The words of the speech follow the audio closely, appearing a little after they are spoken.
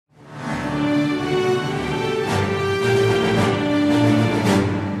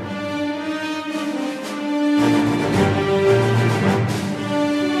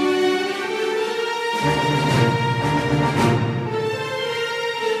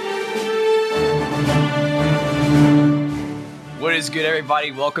What is good,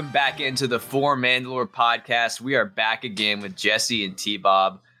 everybody? Welcome back into the For Mandalore podcast. We are back again with Jesse and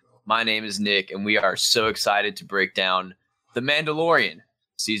T-Bob. My name is Nick, and we are so excited to break down The Mandalorian,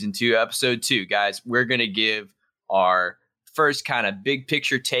 Season 2, Episode 2. Guys, we're going to give our first kind of big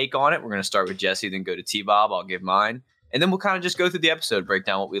picture take on it. We're going to start with Jesse, then go to T-Bob. I'll give mine. And then we'll kind of just go through the episode, break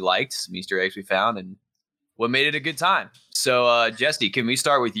down what we liked, some Easter eggs we found, and what made it a good time. So, Jesse, can we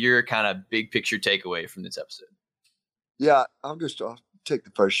start with your kind of big picture takeaway from this episode? Yeah, I'll take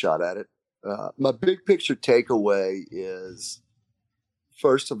the first shot at it. My big picture takeaway is,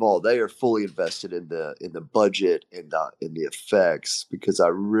 first of all, they are fully invested in the budget and in the effects, because I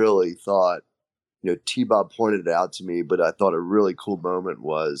really thought, T-Bob pointed it out to me, but I thought a really cool moment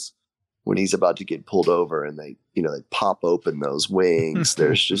was when he's about to get pulled over and they pop open those wings.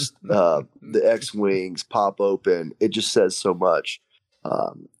 There's just the X-wings pop open. It just says so much.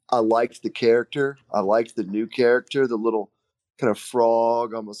 I liked the character. I liked the new character, the little kind of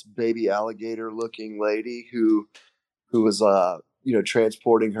frog, almost baby alligator looking lady who was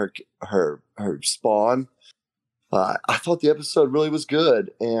transporting her spawn. I thought the episode really was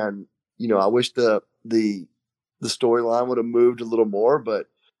good, and I wish the storyline would have moved a little more, but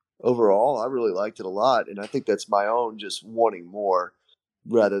overall I really liked it a lot, and I think that's my own just wanting more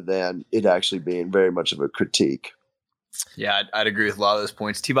rather than it actually being very much of a critique. Yeah, I'd agree with a lot of those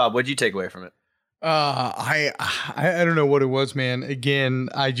points. T-Bob, what did you take away from it? I don't know what it was, man. Again,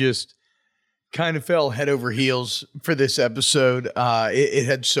 I just kind of fell head over heels for this episode. It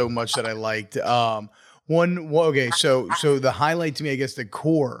had so much that I liked. So the highlight to me, I guess the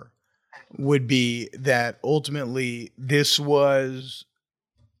core would be that ultimately this was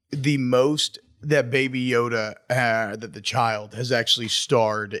the most that Baby Yoda, that the child has actually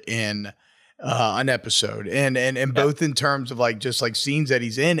starred in an episode, and both in terms of just scenes that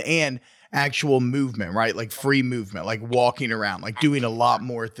he's in and actual movement, right? Like free movement, like walking around, like doing a lot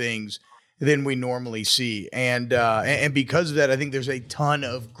more things than we normally see. And because of that, I think there's a ton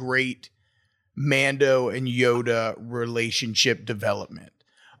of great Mando and Yoda relationship development.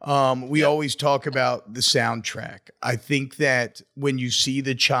 We always talk about the soundtrack. I think that when you see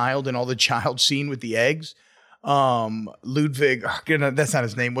the child and all the child scene with the eggs, Ludwig, that's not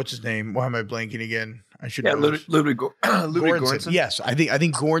his name. What's his name? Why am I blanking again? I should know. Ludwig Göransson. Yes, I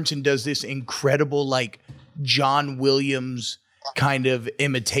think Göransson does this incredible John Williams kind of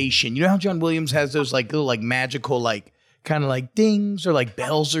imitation. You know how John Williams has those little magical kind of dings or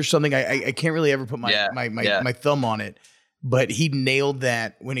bells or something. I can't really ever put my thumb on it, but he nailed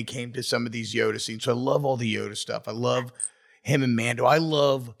that when it came to some of these Yoda scenes. So I love all the Yoda stuff. I love him and Mando. I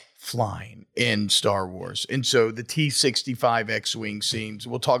love flying in Star Wars. And so the T-65 X-Wing scenes,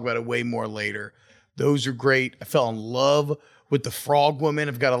 we'll talk about it way more later. Those are great. I fell in love with the frog woman.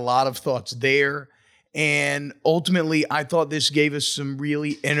 I've got a lot of thoughts there. And ultimately, I thought this gave us some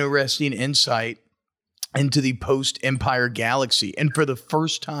really interesting insight into the post-Empire galaxy. And for the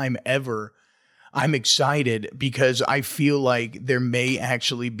first time ever, I'm excited because I feel like there may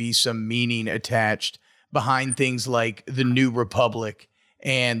actually be some meaning attached behind things like the New Republic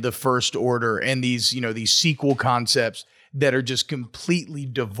and the First Order and these sequel concepts that are just completely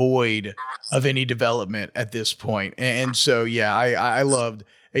devoid of any development at this point. And so, yeah, I loved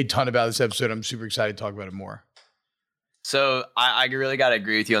a ton about this episode. I'm super excited to talk about it more. So I really got to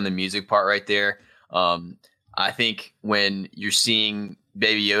agree with you on the music part right there. I think when you're seeing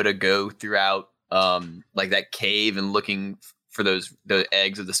Baby Yoda go throughout that cave and looking for the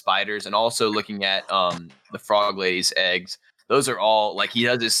eggs of the spiders, and also looking at the frog lady's eggs, those are all he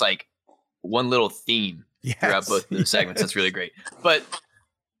does this one little theme throughout both the segments. That's really great. But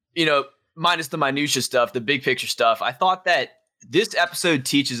minus the minutia stuff, the big picture stuff, I thought that this episode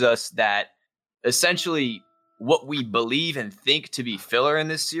teaches us that essentially what we believe and think to be filler in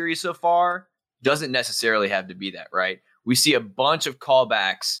this series so far doesn't necessarily have to be that, right? We see a bunch of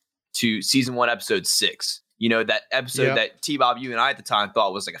callbacks to season 1, episode 6. That episode that T-Bob, you and I at the time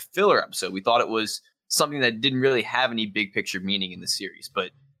thought was a filler episode. We thought it was something that didn't really have any big picture meaning in the series,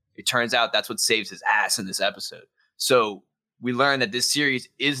 but it turns out that's what saves his ass in this episode. So we learned that this series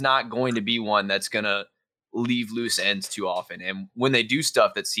is not going to be one that's going to leave loose ends too often. And when they do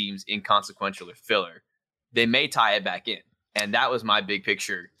stuff that seems inconsequential or filler, they may tie it back in. And that was my big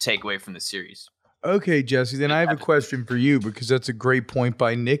picture takeaway from the series. Okay, Jesse, then I have a question for you, because that's a great point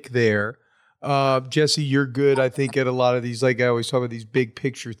by Nick there. Jesse, you're good, I think, at a lot of these, I always talk about these big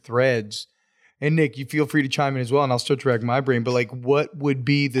picture threads. And Nick, you feel free to chime in as well, and I'll start to rack my brain. But what would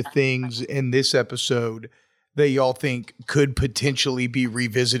be the things in this episode that y'all think could potentially be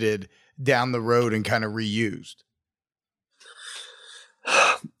revisited down the road and kind of reused?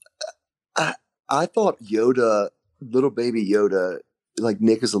 I thought Yoda little baby Yoda, like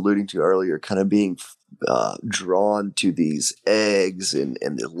Nick is alluding to earlier, kind of being drawn to these eggs and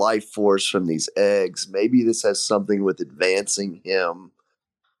the life force from these eggs. Maybe this has something with advancing him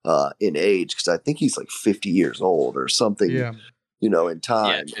in age, because I think he's like 50 years old or something, in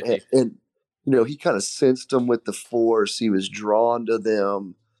time. Yeah, and he kind of sensed them with the force. He was drawn to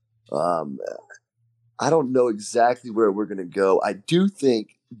them. I don't know exactly where we're going to go. I do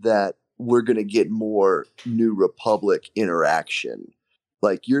think that we're going to get more New Republic interaction.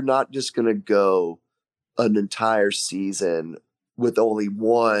 Like, you're not just going to go an entire season with only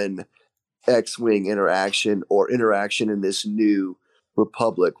one X-Wing interaction or interaction in this New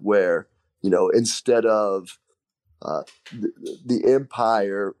Republic where, instead of the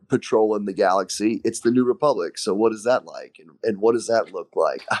Empire patrolling the galaxy, it's the New Republic. So what is that like? And what does that look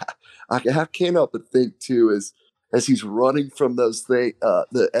like? I can't help but think too, as he's running from those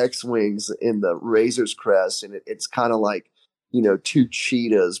the X-Wings in the Razor's Crest, and it's kind of like, two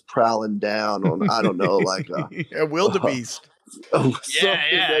cheetahs prowling down on, I don't know, like a wildebeest.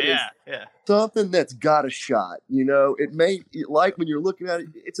 Something that's got a shot. It may, like when you're looking at it,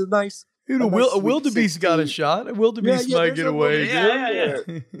 it's a nice. Dude, a wildebeest got a shot. A wildebeest might get away. Yeah.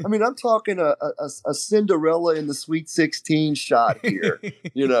 I mean, I'm talking a Cinderella in the Sweet 16 shot here,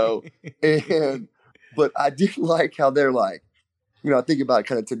 but I did like how they're like, I think about it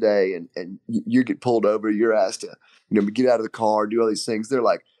kind of today, and you get pulled over, you're asked to, get out of the car, do all these things. They're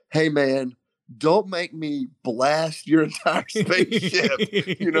like, hey man, don't make me blast your entire spaceship,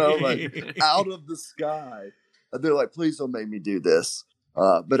 like out of the sky. They're like, please don't make me do this.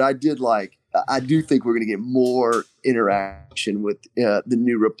 But I do think we're going to get more interaction with the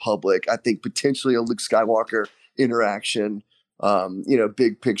New Republic. I think potentially a Luke Skywalker interaction,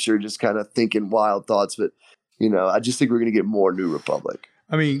 big picture, just kind of thinking wild thoughts. But, I just think we're going to get more New Republic.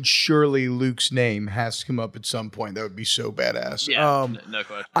 I mean, surely Luke's name has to come up at some point. That would be so badass. Yeah, no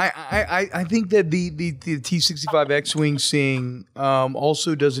question. I think that the T-65 X-Wing seeing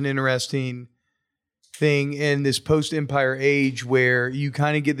also does an interesting thing in this post-Empire age where you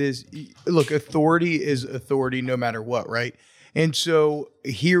kind of get this, look, authority is authority no matter what, right? And so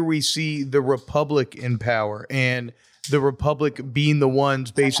here we see the Republic in power, and the Republic being the ones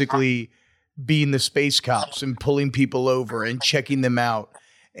basically being the space cops and pulling people over and checking them out.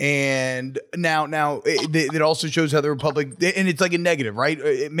 And now it also shows how the Republic, and it's like a negative,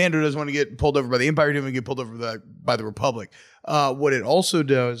 right? Mando doesn't want to get pulled over by the Empire, doesn't want to get pulled over by the Republic. What it also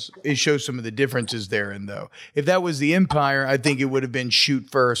does is show some of the differences therein, though. If that was the Empire, I think it would have been shoot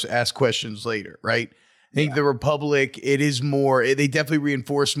first, ask questions later, right? I think the Republic, it is more, they definitely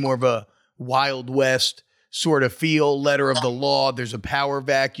reinforce more of a Wild West sort of feel, letter of the law. There's a power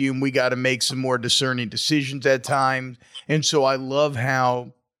vacuum. We got to make some more discerning decisions at times. And so I love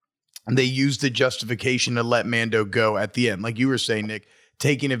how they use the justification to let Mando go at the end. Like you were saying, Nick,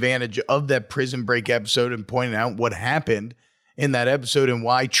 taking advantage of that prison break episode and pointing out what happened in that episode and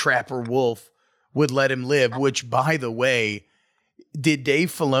why Trapper Wolf would let him live, which, by the way, did Dave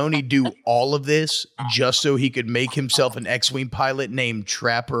Filoni do all of this just so he could make himself an X-Wing pilot named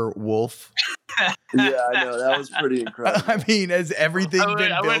Trapper Wolf? Yeah, I know. That was pretty incredible. I mean, has everything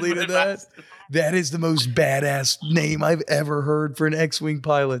been building to that? That is the most badass name I've ever heard for an X-Wing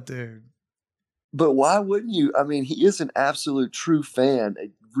pilot, dude. But why wouldn't you? I mean, he is an absolute true fan, a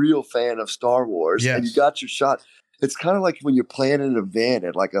real fan of Star Wars. Yes. And you got your shot. It's kind of like when you're planning an event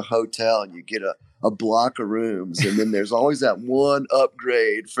at like a hotel and you get a block of rooms, and then there's always that one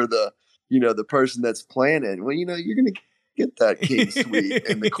upgrade for the, the person that's planning. Well, you're going to get that king suite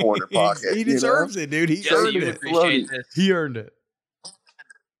in the corner pocket. He deserves it, dude. He earned it. He earned it.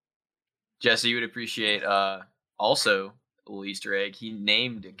 Jesse, you would appreciate also a little Easter egg. He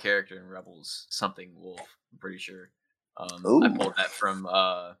named a character in Rebels something Wolf, I'm pretty sure. I pulled that from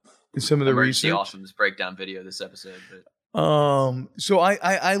some of the research. Awesome's breakdown video this episode. But. So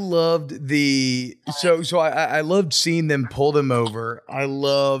I loved I loved seeing them pull them over.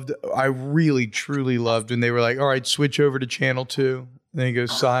 I really truly loved when they were like, all right, switch over to channel 2. And then he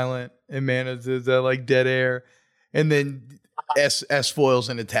goes silent, and man, is that like dead air, and then S foils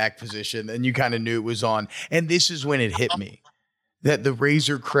in attack position, and you kind of knew it was on. And this is when it hit me that the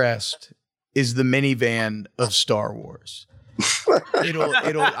Razor Crest is the minivan of Star Wars.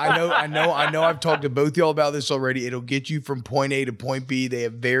 I know I've talked to both y'all about this already. It'll get you from point A to point B. They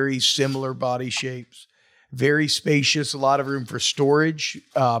have very similar body shapes, very spacious, a lot of room for storage,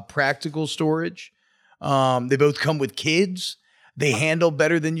 practical storage. They both come with kids. They handle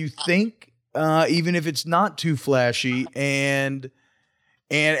better than you think, even if it's not too flashy. And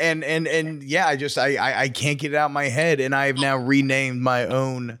yeah, I can't get it out of my head. And I have now renamed my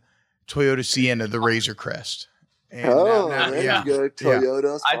own Toyota Sienna the Razor Crest. And there yeah. you go.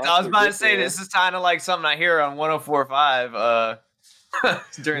 Toyota. I was about to say this is kind of like something I hear on 104.5.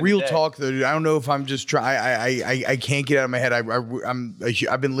 During Real the day. talk though, dude. I don't know if I'm just trying. I can't get out of my head.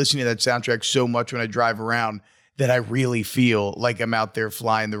 I've been listening to that soundtrack so much when I drive around that I really feel like I'm out there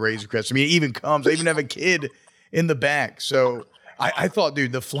flying the Razor Crest. I mean, it even comes. I even have a kid in the back. So I thought,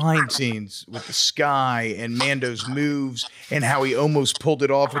 dude, the flying scenes with the sky and Mando's moves and how he almost pulled it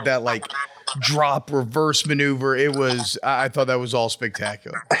off with that like drop reverse maneuver. I thought that was all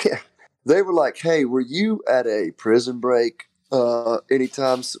spectacular. They were like, "Hey, were you at a prison break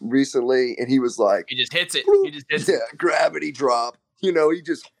anytime recently?" And he was like, He just hits it. Gravity drop. You know, he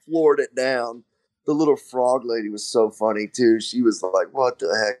just floored it down. The little frog lady was so funny too. She was like, "What the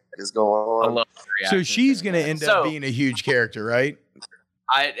heck is going on?" I love the So reaction. she's gonna end up being a huge character, right?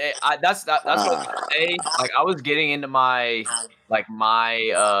 That's what I was gonna say. Like I was getting into my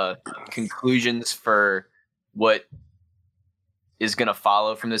conclusions for what is gonna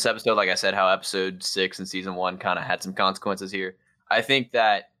follow from this episode. Like I said, how episode 6 in season 1 kind of had some consequences here. I think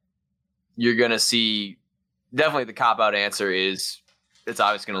that you're gonna see definitely the cop-out answer is it's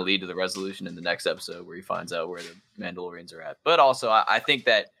obviously going to lead to the resolution in the next episode where he finds out where the Mandalorians are at. But also, I think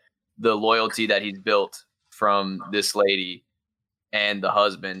that the loyalty that he's built from this lady and the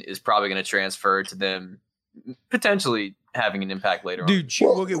husband is probably going to transfer to them, potentially having an impact later on. Dude,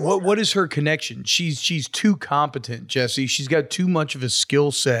 what is her connection? She's too competent, Jesse. She's got too much of a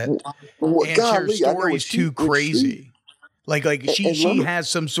skill set, and her story's too crazy. She has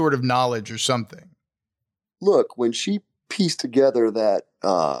some sort of knowledge or something. Look, when she pieced together that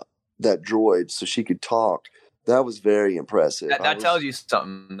droid so she could talk, that was very impressive. That tells you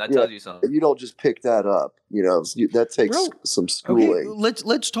something. Tells you something. You don't just pick that up. You know, that takes some schooling. Okay,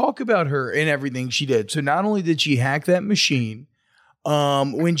 let's talk about her and everything she did. So not only did she hack that machine,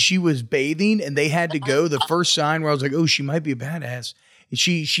 when she was bathing and they had to go, the first sign where I was like, oh, she might be a badass.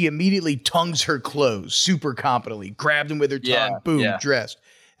 She immediately tongues her clothes super competently, grabbed them with her tongue, boom, dressed.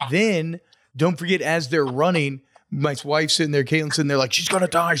 Then don't forget, as they're running, my wife's sitting there, Caitlin's sitting there like, she's going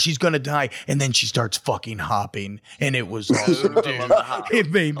to die. And then she starts fucking hopping. And it was awesome, dude.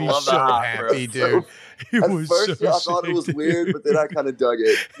 It made me so happy, dude. It was so sick. I thought it was weird, but then I kind of dug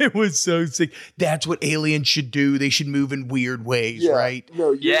it. It was so sick. That's what aliens should do. They should move in weird ways, right?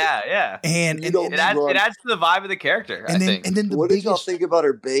 No, And it adds to the vibe of the character, I think. And then did y'all think about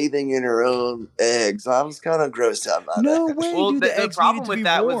her bathing in her own eggs? I was kind of grossed out by that. No way. Well, dude, the problem with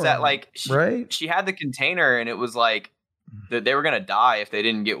that was that, like, right? She had the container, and it was like that they were gonna die if they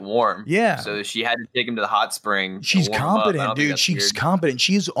didn't get warm. Yeah. So she had to take him to the hot spring. She's competent, dude. She's competent.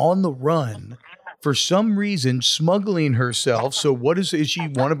 She's on the run for some reason, smuggling herself. So what is she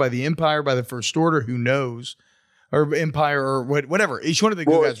wanted by the Empire, by the First Order? Who knows? Or Empire, or whatever. She's one of the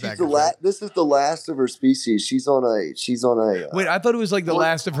good guys back. This is the last of her species. She's on a. Wait, I thought it was like the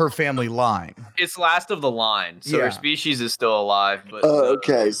last of her family line. It's last of the line, so her species is still alive. But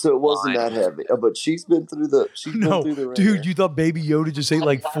okay, so it wasn't that heavy. But she's been through the. Dude, you thought Baby Yoda just ate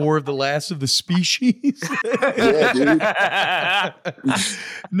like 4 of the last of the species? Yeah, dude.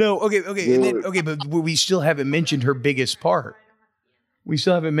 No, okay, but we still haven't mentioned her biggest part.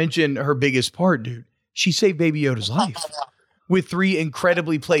 Dude. She saved Baby Yoda's life with 3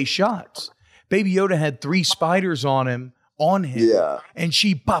 incredibly placed shots. Baby Yoda had 3 spiders on him. Yeah. And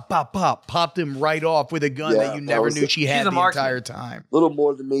she popped him right off with a gun that you never knew she had the entire time. A little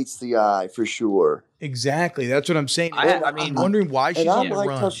more than meets the eye, for sure. Exactly. That's what I'm saying. I'm wondering why she's on the run.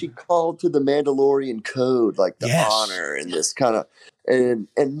 I liked how she called to the Mandalorian code, like the honor and this kind of... And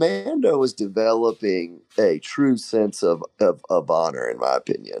Mando is developing a true sense of honor, in my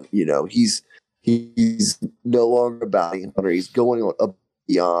opinion. You know, he's no longer about honor. He's going on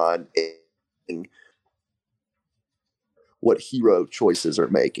beyond what hero choices are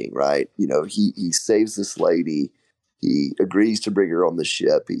making, right? You know, he saves this lady. He agrees to bring her on the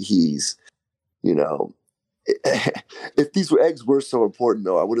ship. He's, you know, if these eggs were so important,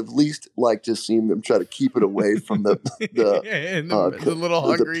 though, I would have at least liked to see them try to keep it away from the little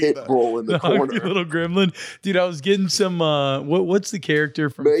hungry the pit bull in the corner, little gremlin. Dude, I was getting some. What's the character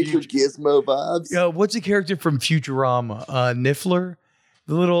from Major Gizmo vibes? What's the character from Futurama? Niffler,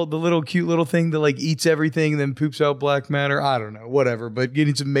 the little cute little thing that like eats everything and then poops out black matter. I don't know, whatever. But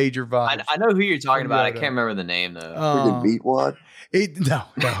getting some major vibes. I know who you're talking about. I can't remember the name though. Freaking Meatwad. No.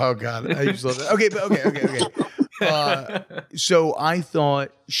 Oh God, I just love that. Okay. So I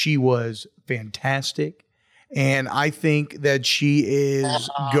thought she was fantastic, and I think that she is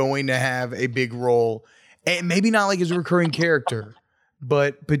going to have a big role, and maybe not like as a recurring character,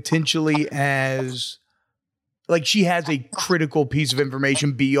 but potentially as like she has a critical piece of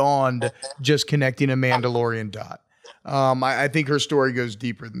information beyond just connecting a Mandalorian dot. I think her story goes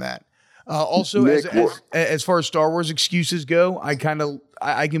deeper than that. Also, Nick, as far as Star Wars excuses go, I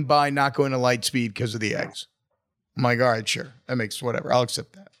can buy not going to light speed because of the eggs. I'm like, all right, sure, that makes whatever. I'll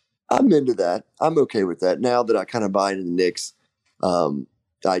accept that. I'm into that. I'm okay with that. Now that I kind of buy into Nick's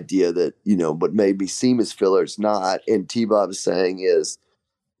idea that, what made me seem as filler is not, and T-Bob is saying is,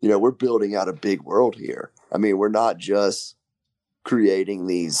 we're building out a big world here. I mean, we're not just creating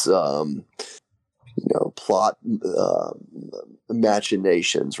these, plot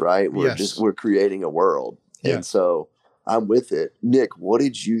machinations, right? We're creating a world. Yeah. And so I'm with it. Nick, what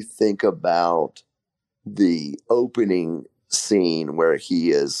did you think about the opening scene where he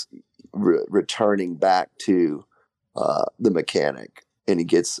is returning back to the mechanic and he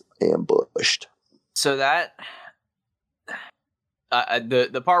gets ambushed? So that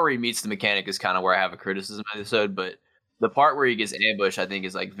the part where he meets the mechanic is kind of where I have a criticism of the episode, but the part where he gets ambushed, I think,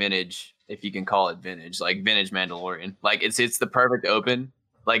 is like vintage, if you can call it vintage, like vintage Mandalorian. Like it's the perfect open.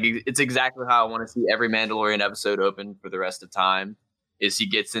 Like it's exactly how I want to see every Mandalorian episode open for the rest of time. Is he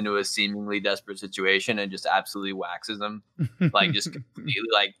gets into a seemingly desperate situation and just absolutely waxes him, like just completely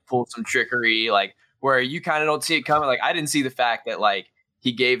like pulls some trickery, like where you kind of don't see it coming. Like I didn't see the fact that like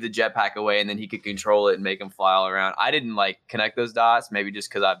he gave the jetpack away and then he could control it and make him fly all around. I didn't like connect those dots, maybe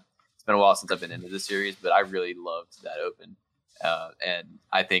just because it's been a while since I've been into this series, but I really loved that open, and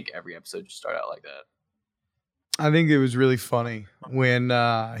I think every episode should start out like that. I think it was really funny when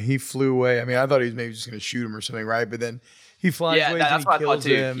he flew away. I mean, I thought he was maybe just going to shoot him or something, right? But then he flies away and he kills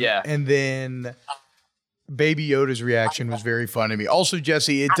him. Yeah. And then Baby Yoda's reaction was very fun to me. Also,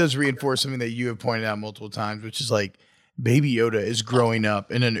 Jesse, it does reinforce something that you have pointed out multiple times, which is like Baby Yoda is growing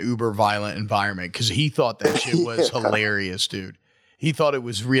up in an uber violent environment because he thought that shit was hilarious, dude. He thought it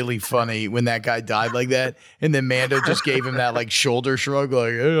was really funny when that guy died like that. And then Mando just gave him that like shoulder shrug,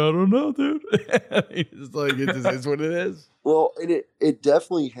 like, hey, I don't know, dude. It's like, it just is what it is. Well, and it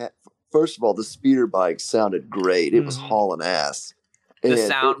definitely had. First of all, the speeder bike sounded great. It was hauling ass. The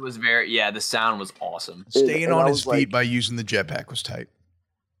sound was the sound was awesome. Staying on his feet by using the jetpack was tight.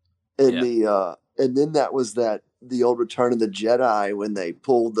 And and then that was the old Return of the Jedi when they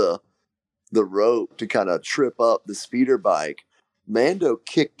pulled the rope to kind of trip up the speeder bike. Mando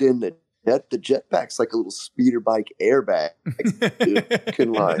kicked in the jetpack's like a little speeder bike airbag. Dude,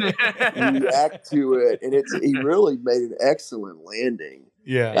 can like react to it, and he really made an excellent landing.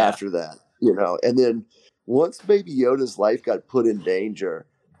 Yeah. After that, and then once Baby Yoda's life got put in danger,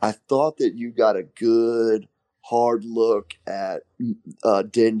 I thought that you got a good hard look at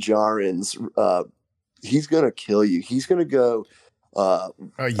Din Djarin's. He's gonna kill you. He's gonna go. I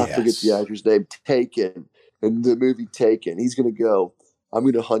forget the actor's name. Taken. In the movie Taken, he's gonna go. I'm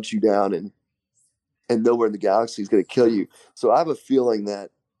gonna hunt you down and nowhere in the galaxy. He's gonna kill you. So I have a feeling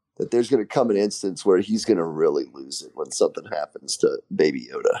that there's gonna come an instance where he's gonna really lose it when something happens to Baby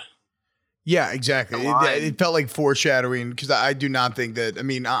Yoda. Yeah, exactly. It felt like foreshadowing because I do not think that. I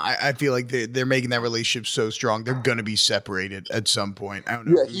mean, I feel like they're making that relationship so strong. They're going to be separated at some point. I don't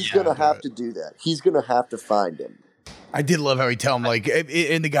know. Yeah, he's going to have to do that. He's going to have to find him. I did love how he tell him like,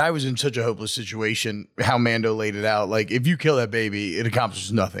 and the guy was in such a hopeless situation. How Mando laid it out, like if you kill that baby, it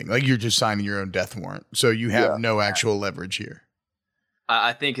accomplishes nothing. Like you're just signing your own death warrant, so you have no actual leverage here.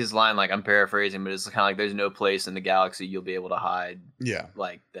 I think his line, like I'm paraphrasing, but it's kind of like there's no place in the galaxy you'll be able to hide. Yeah,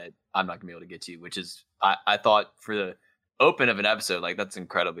 like that. I'm not gonna be able to get you, which is I thought for the open of an episode, like that's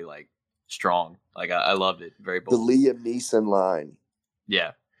incredibly like strong. Like I loved it. Very bold. The Liam Neeson line.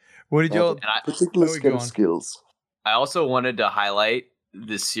 Yeah. What did y'all? Particular skills. I also wanted to highlight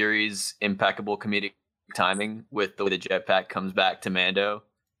this series' impeccable comedic timing with the way the jetpack comes back to Mando.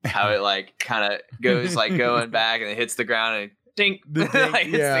 How it like kind of goes like going back and it hits the ground and dink. The dink, like,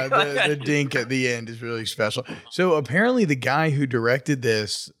 yeah, the dink at the end is really special. So apparently the guy who directed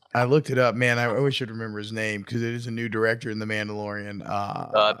this, I looked it up, man. I wish I'd remember his name because it is a new director in The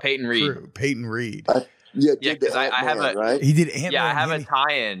Mandalorian. Peyton Reed. Peyton Reed. Yeah, because I have a right? He did Ant-Man. Yeah, I have a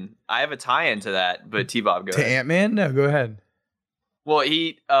tie-in. I have a tie-in to that, but T-Bob, go ahead. To Ant-Man? No, go ahead. Well,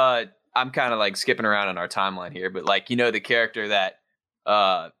 I'm kind of like skipping around on our timeline here, but like the character that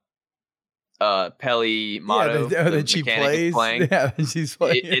Peli Motto, that she plays. Playing. Yeah, she's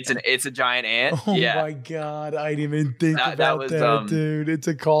playing. It's a giant ant. Oh yeah. my god, I didn't even think about that, dude. It's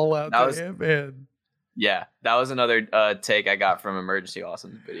a call out to Ant-Man. Yeah, that was another take I got from Emergency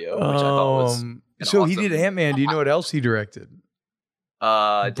Awesome's video, which I thought was so awesome. He did Ant-Man. Do you know what else he directed?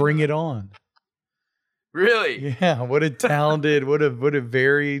 Bring It On. Really? Yeah. What a talented, what a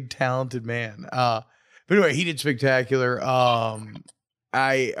very talented man. But anyway, he did spectacular.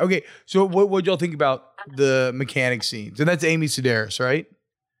 So what y'all think about the mechanic scenes, and that's Amy Sedaris, right?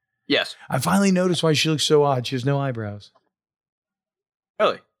 Yes. I finally noticed why she looks so odd. She has no eyebrows.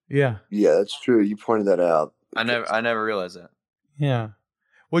 Really? Yeah. Yeah, that's true. You pointed that out. I never realized that. Yeah.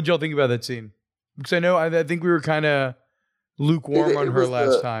 What'd y'all think about that scene? Because I think we were kind of lukewarm on her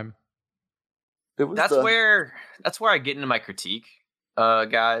last time. That's where I get into my critique,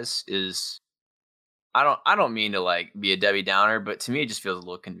 guys. Is I don't mean to like be a Debbie Downer, but to me it just feels a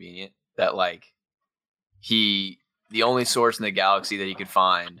little convenient that like the only source in the galaxy that he could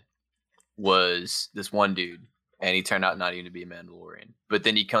find was this one dude, and he turned out not even to be a Mandalorian. But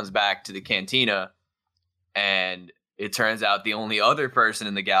then he comes back to the cantina, and it turns out the only other person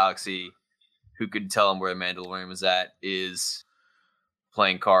in the galaxy who could tell him where the Mandalorian was at is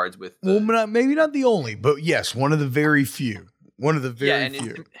playing cards with. Maybe not the only, but yes, one of the very few. One of the very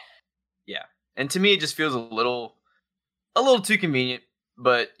few. And to me, it just feels a little too convenient.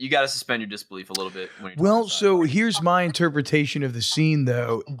 But you got to suspend your disbelief a little bit. Well, so here's my interpretation of the scene,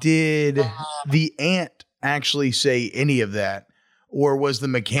 though. Did the ant actually say any of that? Or was the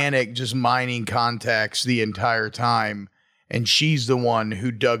mechanic just mining contacts the entire time? And she's the one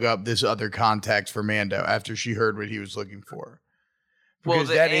who dug up this other contacts for Mando after she heard what he was looking for. Because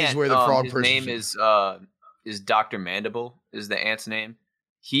that is where the frog his person name is Dr. Mandible is the ant's name.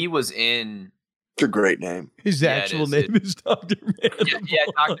 He was in... It's a great name. His actual name is Dr. Mandible. Yeah,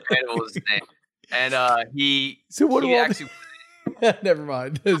 Dr. Mandible is his name. And he... So what he actually... Never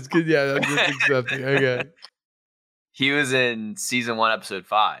mind. That's good. Yeah, that's accepting. Okay. He was in season 1, episode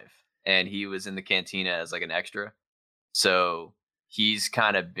 5, and he was in the cantina as like an extra. So he's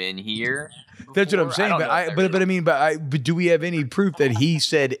kind of been here. Before. That's what I'm saying. But do we have any proof that he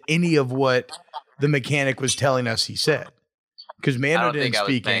said any of what the mechanic was telling us he said? Because Mando didn't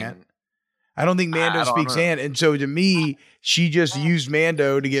speak ant. I don't think Mando speaks ant. And so to me, she just used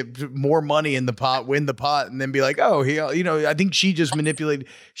Mando to get more money in the pot, win the pot, and then be like, oh, I think she just manipulated.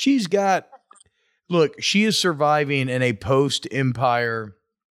 Look, she is surviving in a post-Empire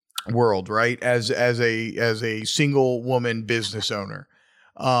world, right? As a single woman business owner,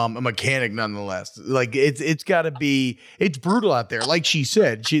 a mechanic nonetheless. Like it's got to be, it's brutal out there. Like she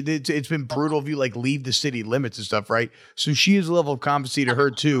said, it's been brutal if you like leave the city limits and stuff, right? So she has a level of competency to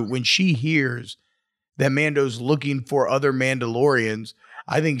her too. When she hears that Mando's looking for other Mandalorians,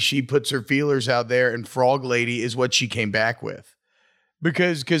 I think she puts her feelers out there, and Frog Lady is what she came back with.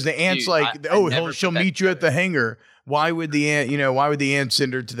 Because the ant's she'll meet you at the hangar. Why would the ant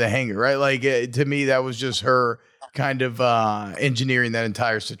send her to the hangar, right? Like to me, that was just her kind of engineering that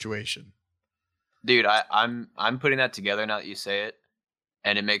entire situation. Dude, I'm putting that together now that you say it,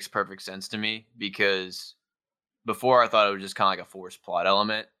 and it makes perfect sense to me, because before I thought it was just kind of like a forced plot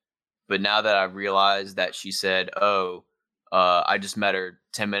element, but now that I realized that she said, I just met her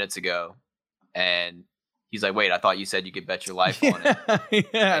 10 minutes ago, and he's like, wait, I thought you said you could bet your life on it.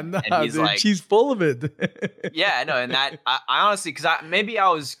 And he's like, she's full of it. Yeah, no, and that I honestly, because I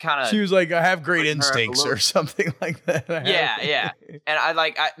was kind of. She was like, I have great instincts or something like that. Yeah,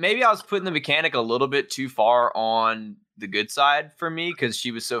 and maybe I was putting the mechanic a little bit too far on the good side for me, because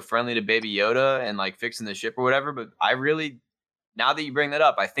she was so friendly to Baby Yoda and like fixing the ship or whatever. But I really, now that you bring that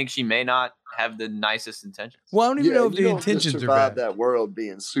up, I think she may not have the nicest intentions. Well, I don't even know if the intentions are bad. That world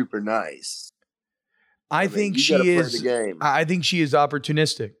being super nice. I think she is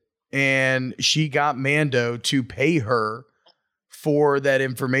opportunistic, and she got Mando to pay her for that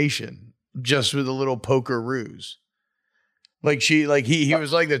information just with a little poker ruse. Like he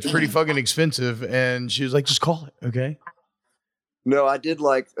was like, that's pretty fucking expensive. And she was like, just call it. Okay. No, I did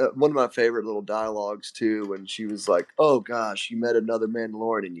like one of my favorite little dialogues too, when she was like, oh gosh, you met another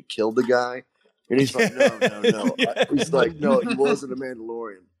Mandalorian and you killed the guy. And he's like, no. He's like, no, he wasn't a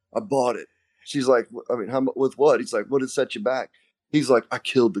Mandalorian. I bought it. She's like, I mean, with what? He's like, what did set you back? He's like, I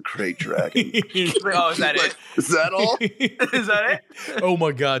killed the Krayt Dragon. Oh, is that it? Is that all? Is that it? Oh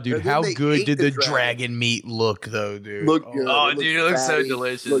my God, dude. How good did the dragon meat look though, dude? Looked good. Oh, dude, it looks so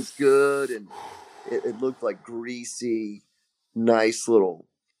delicious. It looks good. And it looked like greasy, nice little,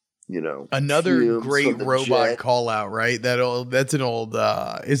 another great robot call out, right? That's an old,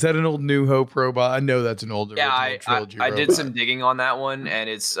 is that an old New Hope robot? I know that's an old original trilogy I robot. did some digging on that one, and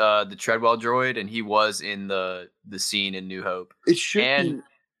it's the Treadwell droid, and he was in the scene in New Hope. It should be.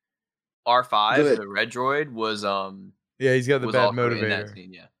 R5, the red droid, was he's got the bad motivator. In that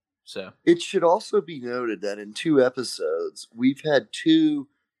scene, yeah. So it should also be noted that in 2 episodes, we've had 2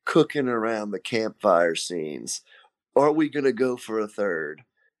 cooking around the campfire scenes. Are we going to go for a third?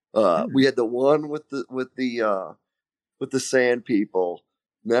 We had the one with the sand people.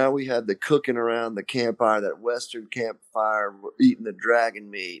 Now we had the cooking around the campfire, that Western campfire, eating the dragon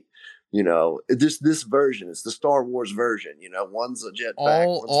meat. You know, this version, it's the Star Wars version. You know, one's a jetpack.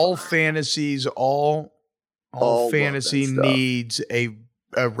 All fantasies, all fantasy needs a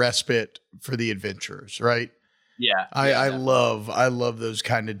respite for the adventurers, right? Yeah, I love those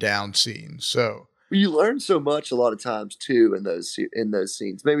kind of down scenes. So you learn so much a lot of times too in those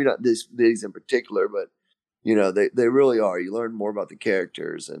scenes. Maybe not these in particular, but you know, they really are. You learn more about the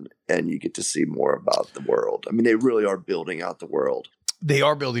characters and you get to see more about the world. I mean, they really are building out the world. They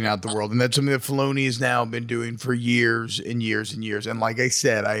are building out the world, and that's something that Filoni has now been doing for years and years and years. And like I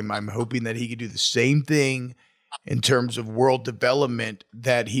said, I'm hoping that he could do the same thing in terms of world development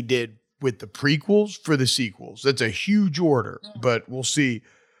that he did with the prequels for the sequels. That's a huge order, but we'll see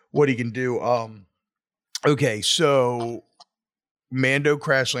what he can do. Okay, so Mando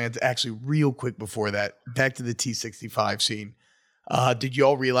crash lands. Actually, real quick before that, back to the T-65 scene. Did you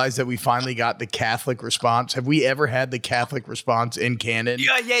all realize that we finally got the Catholic response? Have we ever had the Catholic response in canon?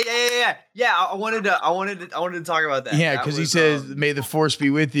 Yeah. I wanted to talk about that. Yeah, because he says, "May the Force be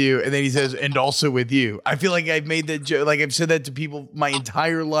with you," and then he says, "and also with you." I feel like I've made that joke. Like I've said that to people my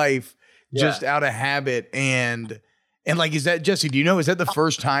entire life, just out of habit. And like, is that, Jesse? Do you know? Is that the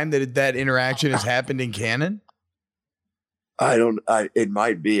first time that interaction has happened in canon? It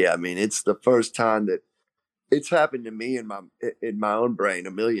might be. I mean, it's the first time that it's happened to me in my own brain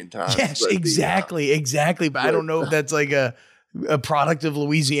a million times. Yes, exactly. But I don't know if that's like a product of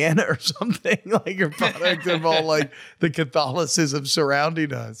Louisiana or something, like a product of all like the Catholicism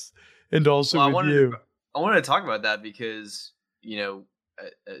surrounding us, and also with you. I wanted to talk about that because, you know,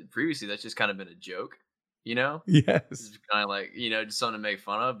 previously that's just kind of been a joke, you know? Yes. It's kind of like, you know, just something to make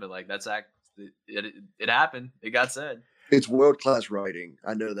fun of, but like it happened. It got said. It's world-class writing.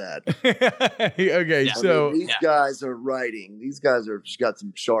 I know that. Okay, yeah. So these guys are writing. These guys are got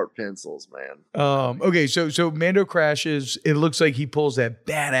some sharp pencils, man. Okay, so Mando crashes. It looks like he pulls that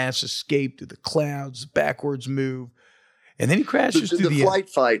badass escape through the clouds, backwards move, and then he crashes through the flight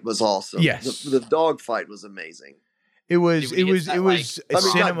fight was awesome. Yes, the dog fight was amazing. It was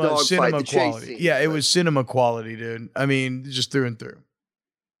cinema quality. Yeah, it was cinema quality, dude. I mean, just through and through.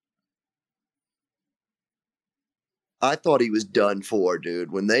 I thought he was done for,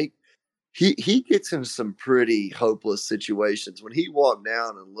 dude. When he gets in some pretty hopeless situations. When he walked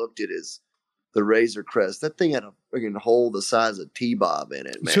down and looked at the Razor Crest, that thing had a freaking hole the size of T-Bob in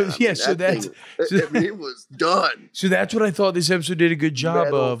it, man. It was done. So that's what I thought this episode did a good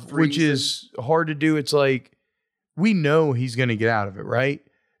job of, which is hard to do. It's like, we know he's going to get out of it, right?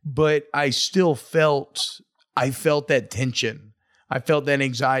 But I still felt that tension. I felt that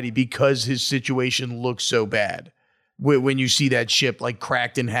anxiety because his situation looks so bad. When you see that ship like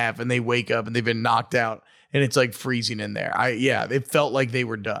cracked in half and they wake up and they've been knocked out and it's like freezing in there. It felt like they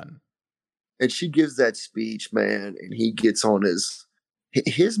were done. And she gives that speech, man, and he gets on his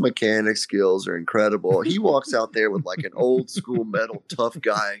mechanic skills are incredible. He walks out there with like an old school metal tough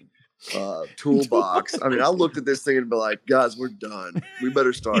guy toolbox. I mean, I looked at this thing and be like, guys, we're done. We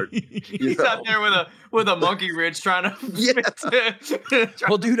better start. He's out there with a monkey wrench trying to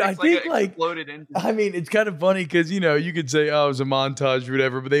well, dude, I think I mean, it's kind of funny because, you know, you could say, oh, it was a montage or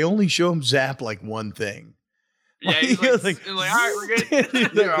whatever, but they only show him zap like one thing. Yeah, he's like, all right, we're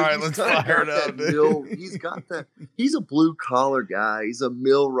good. All right, let's fire it up. He's got that. He's a blue collar guy. He's a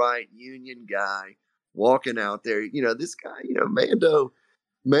millwright union guy walking out there. You know, this guy, you know,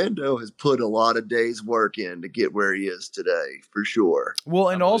 Mando has put a lot of days' work in to get where he is today, for sure. Well,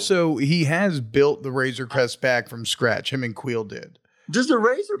 and also he has built the Razor Crest back from scratch. Him and Queel did. Does the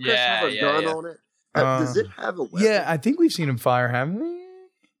Razor Crest have a gun on it? Does it have a weapon? Yeah, I think we've seen him fire, haven't we?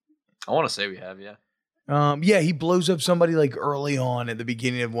 I want to say we have, yeah. Yeah, he blows up somebody like early on at the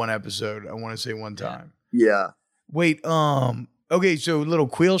beginning of one episode. I want to say one time. Yeah. Wait, okay, so little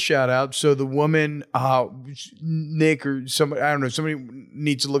Queel shout out. So the woman, Nick or somebody, I don't know, somebody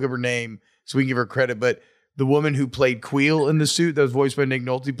needs to look up her name so we can give her credit. But the woman who played Queel in the suit that was voiced by Nick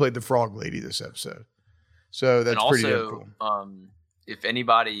Nolte played the Frog Lady this episode. So that's pretty cool. If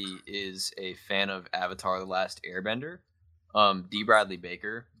anybody is a fan of Avatar: The Last Airbender, D. Bradley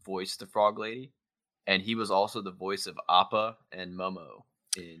Baker voiced the Frog Lady, and he was also the voice of Appa and Momo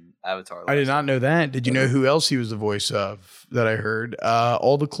in Avatar. I did not know that. Did you know who else he was the voice of that I heard?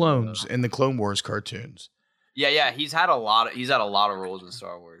 All the clones in the Clone Wars cartoons. Yeah. He's had a lot of roles in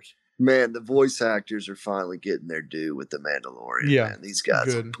Star Wars. Man, the voice actors are finally getting their due with The Mandalorian. Yeah, man. These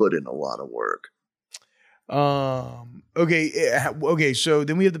guys have put in a lot of work. Okay. So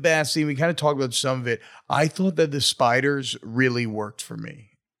then we have the bath scene. We kind of talked about some of it. I thought that the spiders really worked for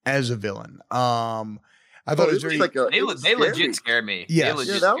me as a villain. I thought it was very like they legit scared me.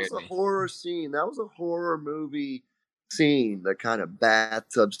 Yes. That was a horror scene. That was a horror movie scene, the kind of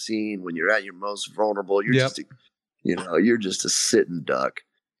bathtub scene when you're at your most vulnerable. You're Yep. you're just a sitting duck.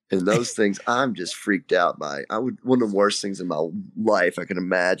 And those things I'm just freaked out by. One of the worst things in my life I can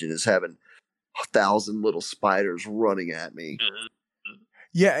imagine is having 1,000 little spiders running at me.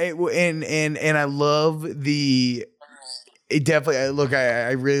 Yeah, and I love it definitely. Look,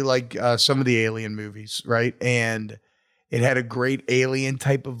 I really like some of the Alien movies, right? And it had a great Alien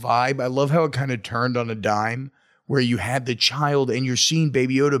type of vibe. I love how it kind of turned on a dime, where you had the child and you're seeing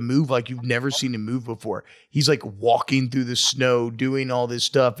Baby Yoda move like you've never seen him move before. He's like walking through the snow, doing all this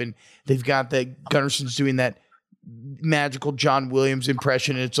stuff, and they've got that Gunnarson's doing that magical John Williams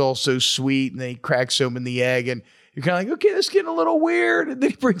impression, and it's all so sweet. And then he cracks open the egg, and you're kind of like, okay, this is getting a little weird. And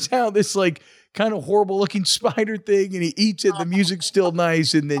then he brings out this like kind of horrible looking spider thing, and he eats it. The music's still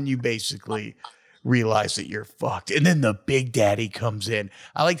nice, and then you basically realize that you're fucked. And then the Big Daddy comes in.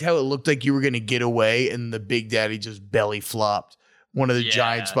 I liked how it looked like you were going to get away, and the Big Daddy just belly flopped. One of the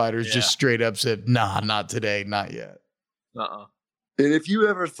giant spiders just straight up said, nah, not today, not yet. And if you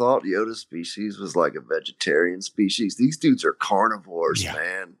ever thought Yoda species was like a vegetarian species, these dudes are carnivores,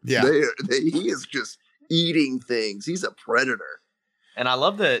 man. Yeah. He is just eating things. He's a predator. And I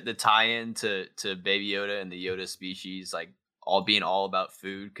love the tie-in to Baby Yoda and the Yoda species, like all about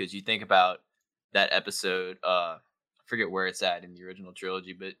food. Because you think about that episode, I forget where it's at in the original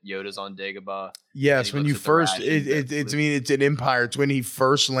trilogy, but Yoda's on Dagobah. Yes, when you first, it's in Empire. It's when he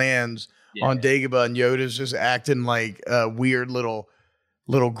first lands on Dagobah, and Yoda's just acting like a weird little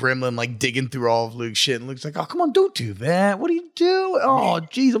gremlin, like digging through all of Luke's shit. And Luke's like, oh, come on, don't do that. What are you doing? Oh,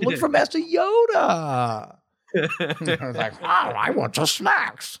 geez, I'm looking for Master Yoda. I was like, oh, I want some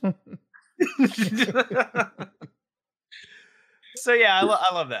snacks. So, yeah,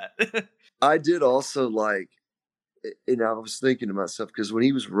 I love that. I did also like, and I was thinking to myself, because when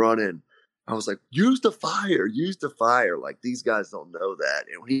he was running, I was like, use the fire. Like, these guys don't know that.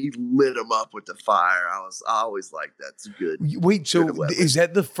 And when he lit them up with the fire, I always like, that's good. Wait, so is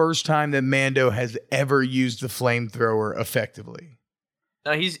that the first time that Mando has ever used the flamethrower effectively?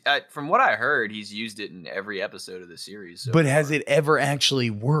 No, he's from what I heard, he's used it in every episode of the series. But has it ever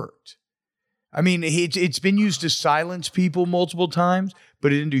actually worked? I mean, it's been used to silence people multiple times,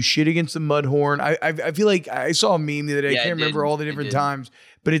 but it didn't do shit against the Mudhorn. I feel like I saw a meme the other day. I can't remember all the different times,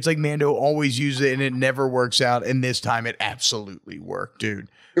 but it's like Mando always uses it and it never works out. And this time it absolutely worked, dude.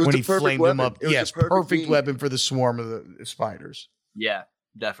 When he flamed them up. Yes, perfect weapon for the swarm of the spiders. Yeah,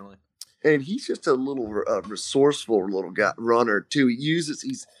 definitely. And he's just a little resourceful little guy, runner too.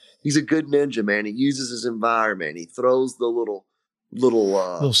 He's a good ninja, man. He uses his environment. He throws the little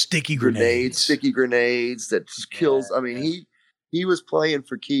sticky grenades that just kills. I mean, he was playing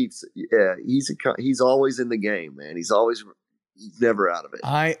for keeps. Yeah, he's always in the game, man. He's never out of it.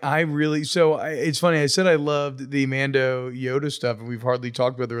 It's funny. I said I loved the Mando Yoda stuff, and we've hardly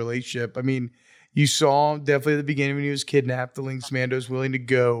talked about the relationship. I mean, you saw definitely at the beginning when he was kidnapped, the links Mando's willing to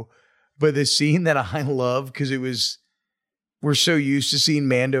go. But the scene that I love, because we're so used to seeing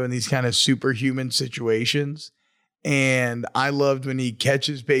Mando in these kind of superhuman situations. And I loved when he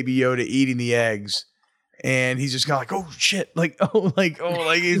catches Baby Yoda eating the eggs, and he's just kind of like, oh shit,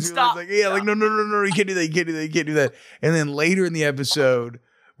 he's Stop. like, yeah, like no, you can't do that. And then later in the episode,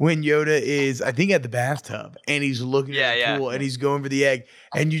 when Yoda is, I think, at the bathtub, and he's looking at the pool, and he's going for the egg,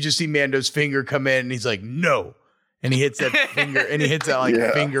 and you just see Mando's finger come in, and he's like, no. And he hits that finger, and he hits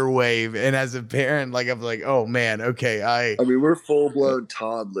that finger wave. And as a parent, like, I'm like, oh man, okay. I mean, we're full blown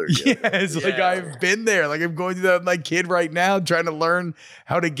toddlers. Like I've been there. Like I'm going through that with my kid right now, trying to learn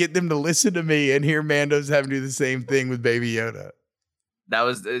how to get them to listen to me. And here Mando's having to do the same thing with Baby Yoda. That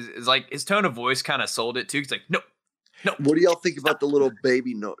was it's like his tone of voice kind of sold it too. He's like, no. What do y'all think about the little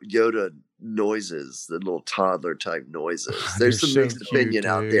baby Yoda noises, the little toddler type noises? There's some mixed opinion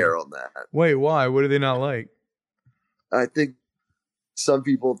out there on that. Wait, why? What do they not like? I think some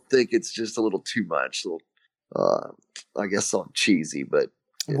people think it's just a little too much, I guess cheesy, but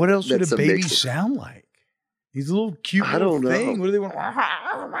what else would a baby sound like? He's a little cute little thing. What do they want?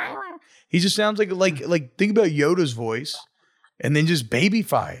 He just sounds like think about Yoda's voice and then just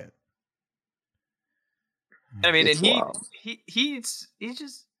babyfy it. I mean, he's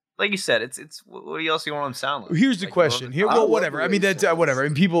just like you said. It's what else you want him to sound like? Here's the question. Whatever. I mean, that's whatever.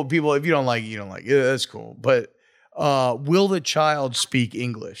 And people, if you don't like it, you don't like it. Yeah, that's cool. But will the child speak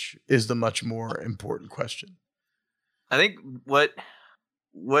English is the much more important question. I think what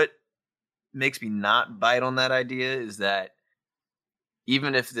makes me not bite on that idea is that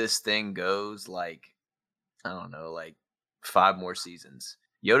even if this thing goes like, I don't know, like 5 more seasons,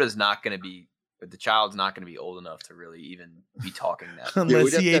 Yoda's not going to be but the child's not going to be old enough to really even be talking that. Unless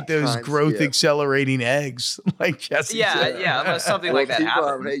we'd he have ate to have those time growth skip. accelerating eggs, like Jesse said. Yeah, unless something Well, like that T-Bob,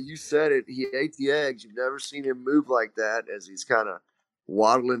 happened. hey, you said it. He ate the eggs. You've never seen him move like that as he's kind of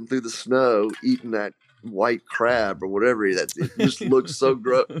waddling through the snow, eating that white crab or whatever that it just looks so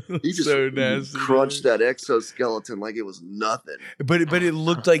gross. He just So nasty, crunched dude. that exoskeleton like it was nothing. But it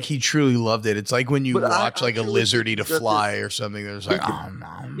looked like he truly loved it. It's like when you But I watch like a truly lizard think eat a he's got fly this- or something. There's like,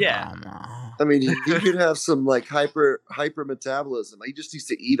 Yeah. I mean, he could have some like hyper metabolism. He just needs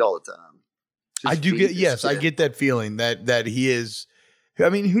to eat all the time. I Just do feed get this yes, I kid. get that feeling that he is. I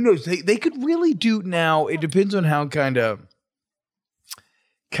mean, who knows? They could really do now. It depends on how kind of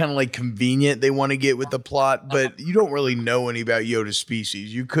like convenient they want to get with the plot, but you don't really know any about Yoda's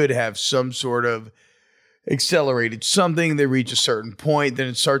species. You could have some sort of accelerated something. They reach a certain point, then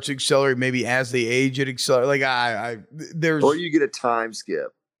it starts to accelerate. Maybe as they age, it accelerates. Like there's. Or you get a time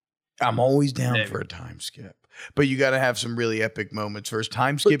skip. I'm always down Maybe. for a time skip, but you got to have some really epic moments first.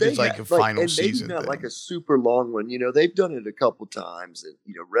 Time But skip they is like have, a final and maybe season not thing. like a super long one. You know, they've done it a couple times, and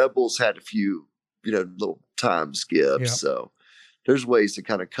Rebels had a few, little time skips. Yeah. So there's ways to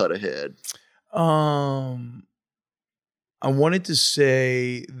kind of cut ahead. I wanted to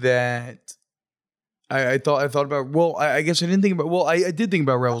say that I thought about. Well, I guess I didn't think about. Well, I did think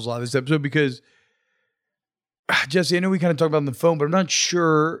about Rebels a lot this episode because Jesse, I know we kind of talked about it on the phone, but I'm not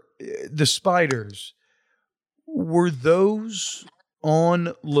sure the spiders were those on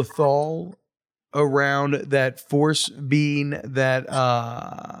Lothal around that force being that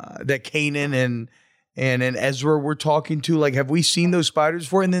that Kanan and Ezra were talking to. Like, have we seen those spiders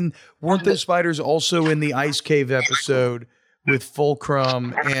before? And then weren't those spiders also in the Ice Cave episode with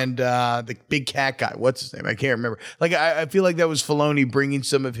Fulcrum and the big cat guy? What's his name? I can't remember. Like, I feel like that was Filoni bringing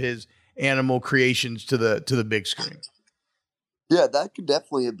some of his animal creations to the big screen. Yeah, that could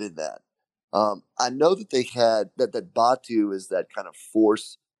definitely have been that. I know that they had that Batu is that kind of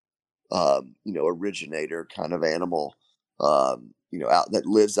force, originator kind of animal, out that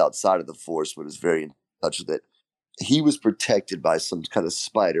lives outside of the force, but is very in touch with it. He was protected by some kind of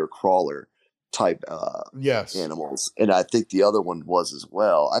spider crawler type Yes. animals, and I think the other one was as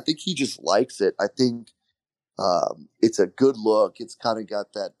well. I think he just likes it. I think it's a good look. It's kind of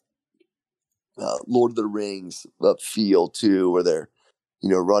got that Lord of the Rings feel too, where they're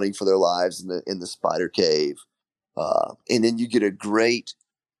running for their lives in the spider cave, and then you get a great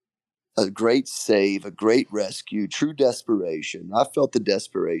save, a great rescue, true desperation. I felt the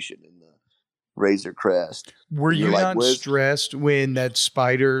desperation in the Razor Crest. Were you You're like, not "Where's-" stressed when that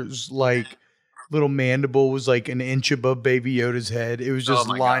spider's like little mandible was like an inch above Baby Yoda's head? It was just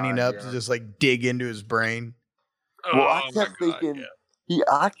my lining God, up to yeah. just like dig into his brain. Well, I kept thinking,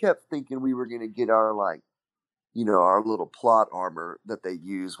 I kept thinking we were going to get our our little plot armor that they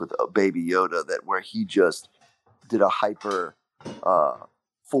use with Baby Yoda, that where he just did a hyper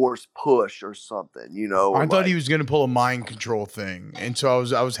force push or something, I thought he was going to pull a mind control thing, and so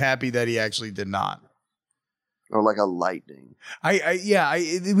I was happy that he actually did not. or like a lightning.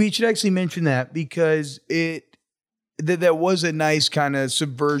 We should actually mention that because that was a nice kind of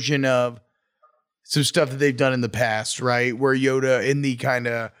subversion of some stuff that they've done in the past, right? Where Yoda in the kind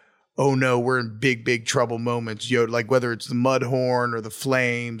of, oh no, we're in big, big trouble moments. Yoda, like whether it's the Mudhorn or the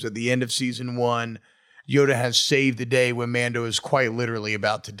Flames at the end of season 1, Yoda has saved the day when Mando is quite literally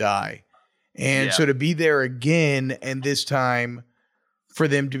about to die. And so to be there again, and this time for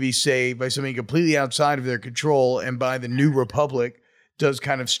them to be saved by something completely outside of their control and by the New Republic does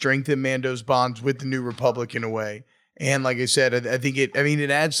kind of strengthen Mando's bonds with the New Republic in a way. And like I said, I think it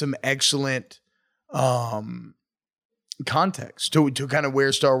adds some excellent context to kind of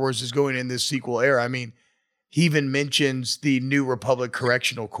where Star Wars is going in this sequel era. I mean, he even mentions the New Republic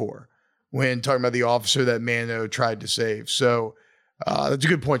Correctional Corps when talking about the officer that Mando tried to save. So that's a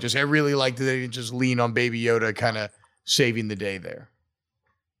good point. Just I really like that they didn't just lean on Baby Yoda kind of saving the day there.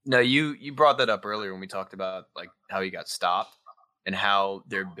 No, you brought that up earlier when we talked about like how he got stopped and how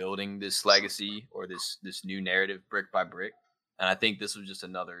they're building this legacy or this new narrative brick by brick. And I think this was just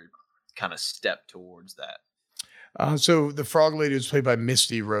another kind of step towards that. So the Frog Lady was played by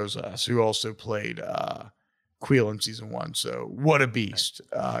Misty Rosas, who also played Queel in season 1. So what a beast.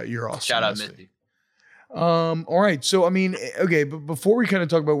 You're awesome. Shout out Misty. All right. So, I mean, okay, but before we kind of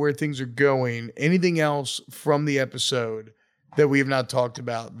talk about where things are going, anything else from the episode that we have not talked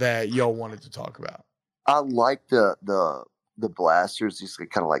about that y'all wanted to talk about? I like the blasters, these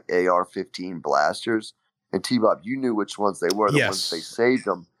kind of like AR-15 blasters. And T-Bob, you knew which ones they were, the ones they saved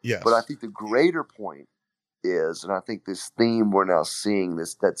them. Yes. But I think the greater point is, and I think this theme we're now seeing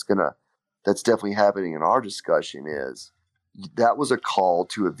that's definitely happening in our discussion is that was a call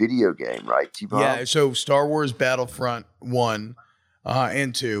to a video game, right, T-Bob? Yeah, so Star Wars Battlefront 1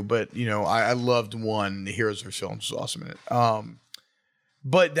 and 2, but I loved 1. The Heroes of Films was awesome in it.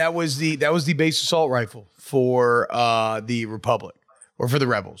 But that was the base assault rifle for the Republic, or for the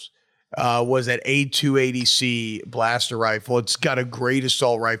Rebels. Was that A280C blaster rifle. It's got a great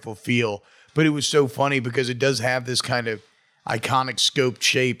assault rifle feel, but it was so funny because it does have this kind of iconic scoped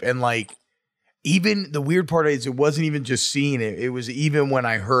shape, and like, even the weird part is it wasn't even just seeing it. It was even when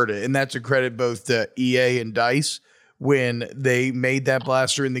I heard it. And that's a credit both to EA and DICE when they made that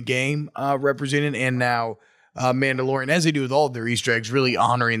blaster in the game represented, and now Mandalorian, as they do with all of their Easter eggs, really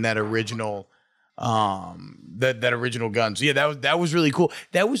honoring that original that original gun. So yeah, that was really cool.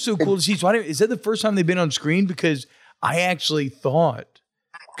 That was so cool to see. So is that the first time they've been on screen? Because I actually thought,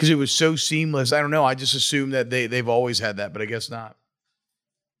 because it was so seamless, I don't know, I just assumed that they've always had that, but I guess not.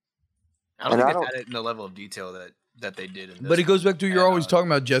 I don't think they had it in the level of detail that they did in this. But it goes back to what you're always talking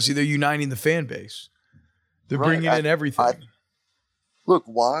about, Jesse. They're uniting the fan base. They're bringing in everything. Look,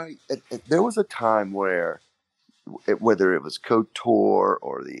 why? There was a time where, whether it was KOTOR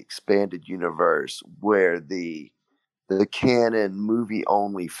or the expanded universe, where the canon movie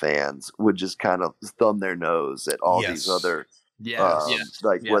only fans would just kind of thumb their nose at all these other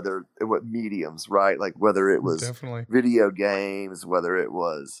whether what mediums, right? Like whether it was video games, whether it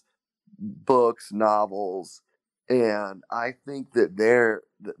was books, novels. And I think that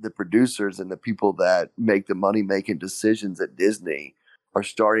the producers and the people that make the money making decisions at Disney are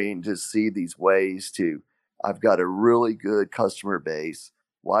starting to see these ways to, I've got a really good customer base.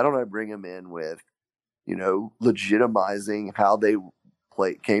 Why don't I bring them in with, legitimizing how they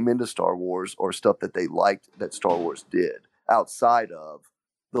came into Star Wars, or stuff that they liked that Star Wars did outside of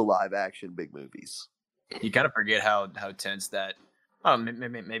the live action big movies. You kind of forget how tense that,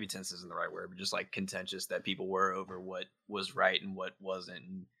 maybe tense isn't the right word, but just like contentious that people were over what was right and what wasn't.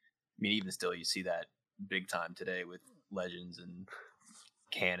 And, I mean, even still, you see that big time today with Legends and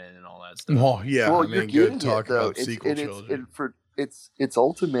canon and all that stuff. Oh yeah, well, you're getting talk about sequel trilogy. It's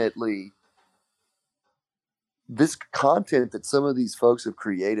ultimately this content that some of these folks have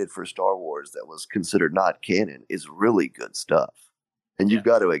created for Star Wars that was considered not canon is really good stuff, and you've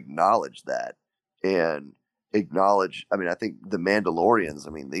got to acknowledge that and acknowledge. I mean, I think the Mandalorians.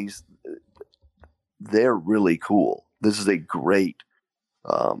 I mean, they're really cool. This is a great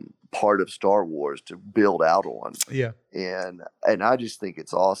part of Star Wars to build out on. Yeah. And I just think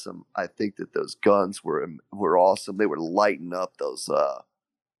it's awesome. I think that those guns were awesome. They were lighting up those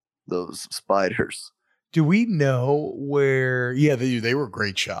spiders. Do we know where? Yeah, they were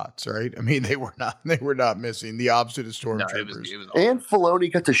great shots, right? I mean, they were not missing. The opposite of Stormtroopers. It was and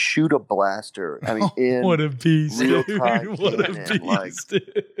Filoni got to shoot a blaster. I mean, in what a beast, real time what canon. A beast,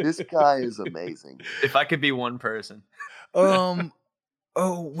 like, this guy is amazing. If I could be one person.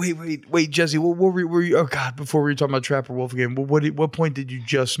 Oh, wait, Jesse. What were you? Oh God! Before we were talking about Trapper Wolf again, what point did you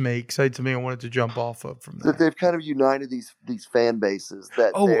just make? Say something I wanted to jump off of from that. They've kind of united these fan bases.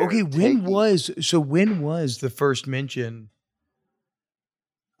 That okay. When was the first mention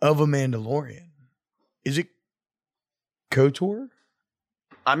of a Mandalorian? Is it KOTOR?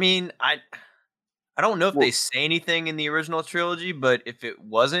 I mean, I don't know if they say anything in the original trilogy, but if it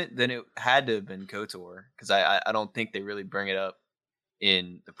wasn't, then it had to have been KOTOR, because I don't think they really bring it up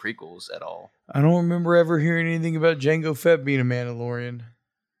in the prequels at all. I don't remember ever hearing anything about Jango Fett being a Mandalorian.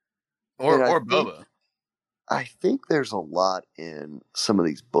 Or Boba. I think there's a lot in some of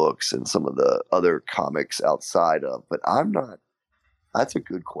these books and some of the other comics outside of, but I'm not. That's a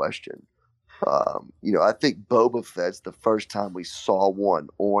good question. I think Boba Fett's the first time we saw one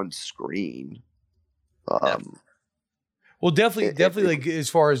on screen. Well, definitely, like as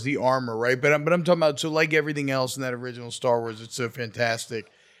far as the armor, right? But I'm talking about, so like everything else in that original Star Wars, it's so fantastic.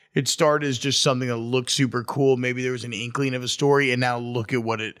 It started as just something that looked super cool. Maybe there was an inkling of a story, and now look at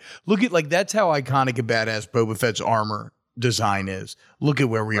like that's how iconic and badass Boba Fett's armor design is. Look at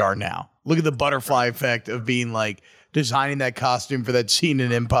where we are now. Look at the butterfly effect of being like designing that costume for that scene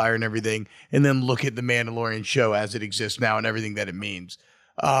in Empire and everything, and then look at the Mandalorian show as it exists now and everything that it means.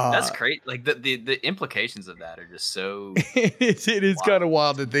 That's great. Like the implications of that are just so. it is kind of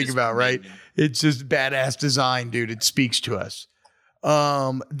wild to think about, right? It's just badass design, dude. It speaks to us.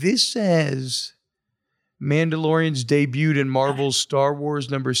 This says Mandalorians debuted in Marvel's Star Wars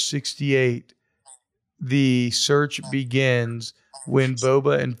number 68. The search begins when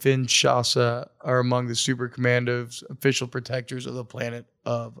Boba and Finn Shasa are among the Super Commandos, official protectors of the planet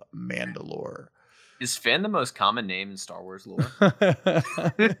of Mandalore. Is Finn the most common name in Star Wars lore?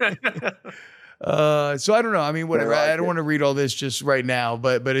 So I don't know. I mean, whatever. I don't want to read all this just right now,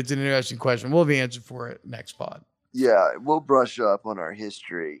 but it's an interesting question. We'll have the answer for it next pod. Yeah, we'll brush up on our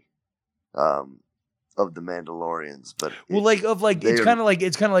history of the Mandalorians, but Well, it's kind of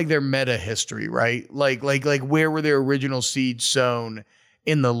like their meta history, right? Like where were their original seeds sown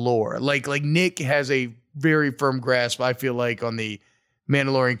in the lore? Like Nick has a very firm grasp, I feel like, on the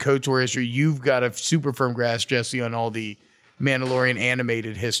Mandalorian KOTOR history. You've got a super firm grasp, Jesse, on all the Mandalorian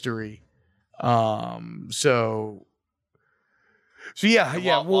animated history. So yeah.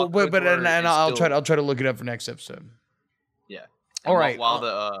 I'll try to look it up for next episode. Yeah. All right.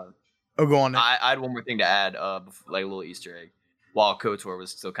 Go on. I had one more thing to add, like a little Easter egg. While KOTOR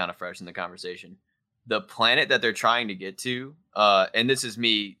was still kind of fresh in the conversation, the planet that they're trying to get to, and this is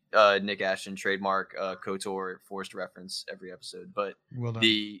me, Nick Ashton, trademark KOTOR forced reference every episode, but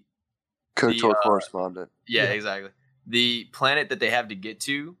the KOTOR correspondent. Yeah, exactly. The planet that they have to get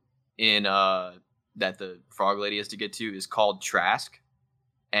to in that the Frog Lady has to get to is called Trask,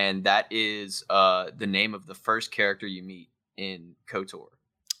 and that is the name of the first character you meet in KOTOR.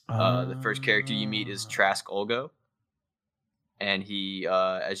 The first character you meet is Trask Olgo, and he,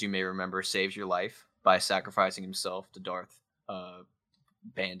 as you may remember, saves your life by sacrificing himself to Darth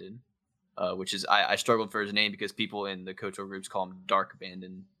Bandon, which is I struggled for his name because people in the KOTOR groups call him Dark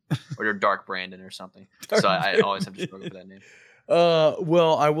Bandon or Dark Brandon or something. So I always have to struggle for that name.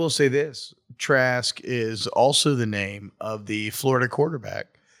 Well, I will say this: Trask is also the name of the Florida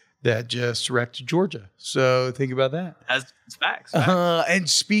quarterback that just wrecked Georgia. So think about that. That's facts. And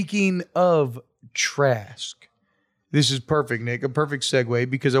speaking of Trask, this is perfect, Nick. A perfect segue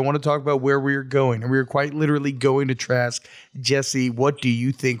because I want to talk about where we're going. And we're quite literally going to Trask. Jesse, what do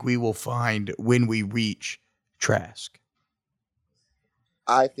you think we will find when we reach Trask?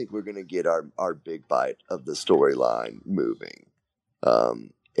 I think we're going to get our big bite of the storyline moving.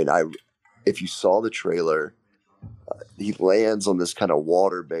 If you saw the trailer, he lands on this kind of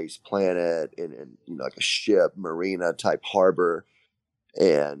water-based planet in like a ship, marina type harbor,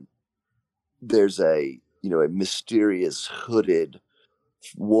 and there's a mysterious hooded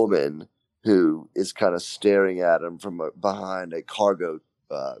woman who is kind of staring at him from behind a cargo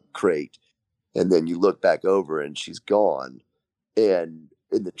crate, and then you look back over and she's gone. And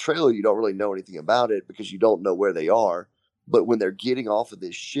in the trailer, you don't really know anything about it because you don't know where they are. But when they're getting off of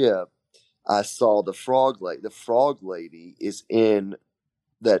this ship, I saw the frog lady. The frog lady is in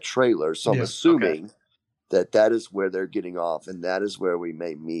that trailer, so I'm assuming that is where they're getting off, and that is where we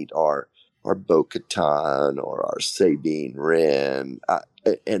may meet our Bo-Katan or our Sabine Wren.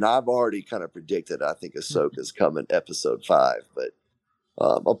 And I've already kind of predicted I think Ahsoka's coming episode 5, but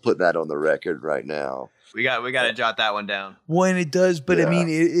I'll put that on the record right now. We got to jot that one down. Well, and it does, but I mean,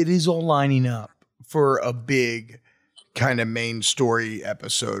 it is all lining up for a big kind of main story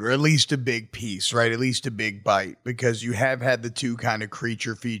episode, or at least a big piece, right? At least a big bite, because you have had the two kind of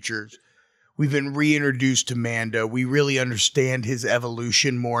creature features. We've been reintroduced to Mando. We really understand his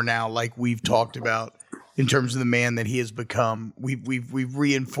evolution more now, like we've talked about in terms of the man that he has become. We've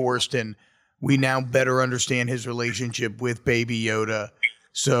reinforced, and we now better understand his relationship with Baby Yoda.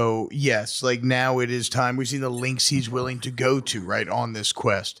 So yes, like now it is time. We've seen the links he's willing to go to, right, on this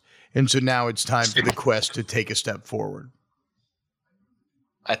quest. And so now it's time for the quest to take a step forward.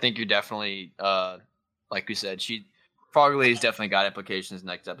 I think you're definitely, like we said, Frog Lady's definitely got implications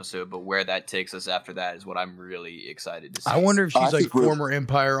next episode, but where that takes us after that is what I'm really excited to see. I wonder if she's like former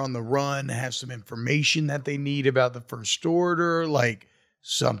Empire on the run, have some information that they need about the First Order, like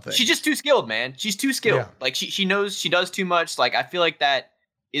something. She's just too skilled, man. She's too skilled. Yeah. Like she knows she does too much. Like I feel like that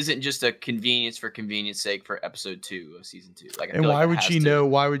isn't just a convenience for convenience sake for episode 2 of season 2. Like, and why would she know?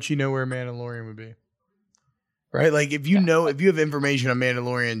 Why would she know where Mandalorian would be? Right? Like, if you have information on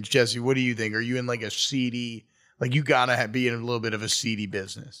Mandalorian, Jesse, what do you think? Are you in like a seedy? Like, you gotta be in a little bit of a seedy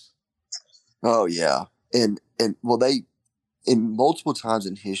business. Oh yeah, and well, they in multiple times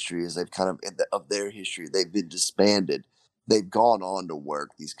in history, as they've kind of their history, they've been disbanded. They've gone on to work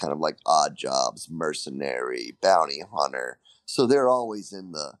these kind of like odd jobs, mercenary, bounty hunter. So they're always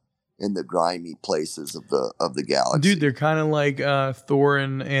in the grimy places of the galaxy. Dude, they're kind of like Thor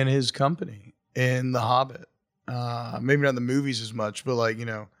and his company in The Hobbit. Maybe not in the movies as much, but like,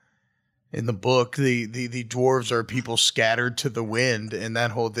 in the book, the dwarves are people scattered to the wind, and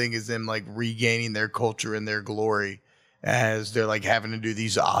that whole thing is them like regaining their culture and their glory as they're like having to do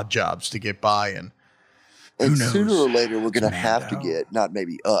these odd jobs to get by. And sooner or later, we're going to have to get, not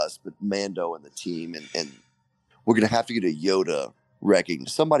maybe us, but Mando and the team, and we're going to have to get a Yoda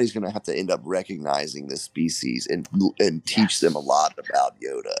somebody's going to have to end up recognizing this species and teach them a lot about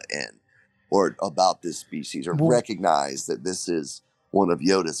Yoda or about this species, or recognize that this is one of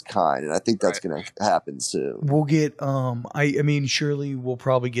Yoda's kind. And I think that's going to happen soon. We'll get, I mean, surely we'll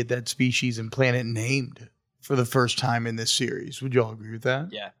probably get that species and planet named for the first time in this series. Would you all agree with that?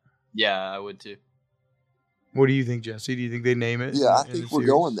 Yeah, I would too. What do you think, Jesse? Do you think they name it? Yeah, I think we're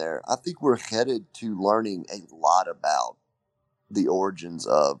going there. I think we're headed to learning a lot about the origins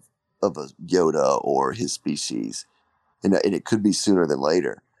of a Yoda or his species, and it could be sooner than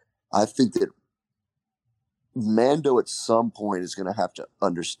later. I think that Mando at some point is going to have to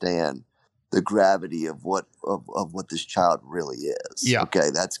understand the gravity of what this child really is. Yeah. Okay,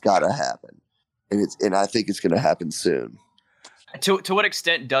 that's got to happen, and I think it's going to happen soon. To what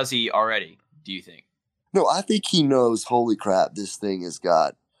extent does he already? Do you think? No, I think he knows. Holy crap! This thing is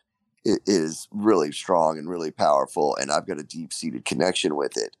really strong and really powerful, and I've got a deep-seated connection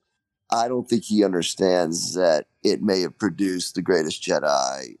with it. I don't think he understands that it may have produced the greatest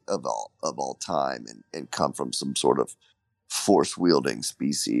Jedi of all time and come from some sort of force-wielding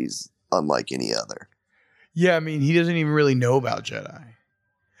species unlike any other. Yeah, I mean, he doesn't even really know about Jedi,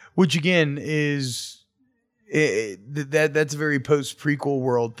 which again is that's a very post-prequel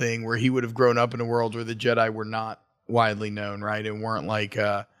world thing where he would have grown up in a world where the Jedi were not widely known, right? And weren't like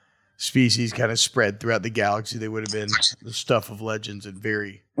species kind of spread throughout the galaxy. They would have been the stuff of legends and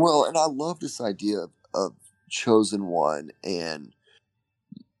very... Well, and I love this idea of Chosen One, and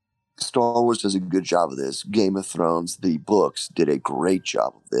Star Wars does a good job of this. Game of Thrones, the books, did a great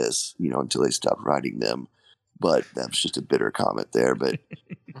job of this, until they stopped writing them. But that was just a bitter comment there. But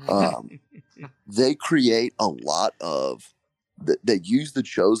they create a lot of... They use the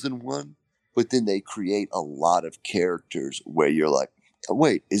Chosen One, but then they create a lot of characters where you're like,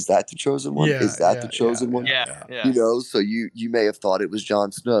 wait, is that the Chosen One? Is that the Chosen One? Yeah. So you may have thought it was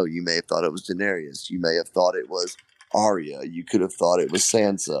Jon Snow. You may have thought it was Daenerys. You may have thought it was Arya. You could have thought it was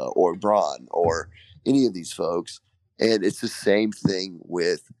Sansa or Bronn or any of these folks. And it's the same thing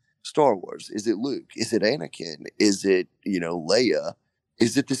with Star Wars. Is it Luke? Is it Anakin? Is it, Leia?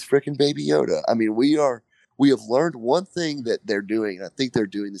 Is it this freaking baby Yoda? I mean, we have learned one thing that they're doing, and I think they're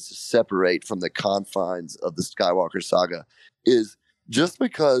doing this to separate from the confines of the Skywalker saga, is just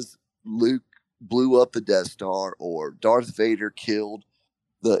because Luke blew up the Death Star or Darth Vader killed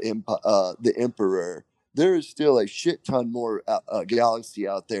the Emperor, there is still a shit ton more galaxy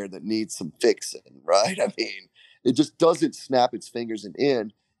out there that needs some fixing, right? I mean, it just doesn't snap its fingers and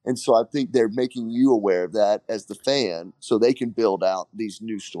end. And so I think they're making you aware of that as the fan so they can build out these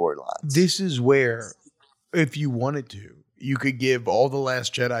new storylines. This is where, if you wanted to, you could give all the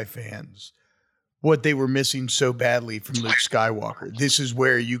Last Jedi fans what they were missing so badly from Luke Skywalker. This is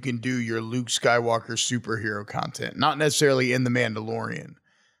where you can do your Luke Skywalker superhero content, not necessarily in The Mandalorian,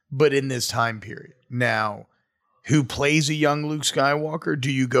 but in this time period. Now, who plays a young Luke Skywalker?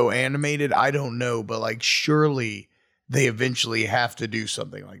 Do you go animated? I don't know, but surely they eventually have to do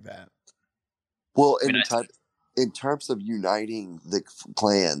something like that. Well, in terms of uniting the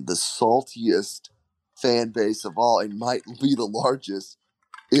clan, the saltiest fan base of all, and might be the largest,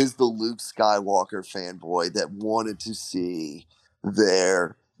 is the Luke Skywalker fanboy that wanted to see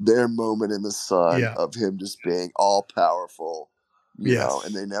their moment in the sun of him just being all powerful, you know,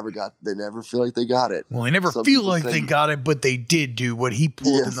 and they never feel like they got it. Well, they never feel like they got it, but they did do what he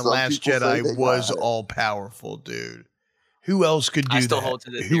pulled in The Last Jedi was all powerful, dude. Who else could do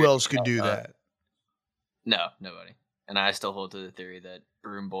that? Who else could do that? No, nobody. And I still hold to the theory that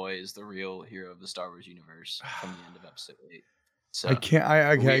Broom Boy is the real hero of the Star Wars universe from the end of Episode 8. So I can't.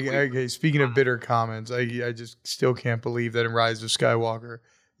 Okay. Speaking of bitter comments, I just still can't believe that in Rise of Skywalker,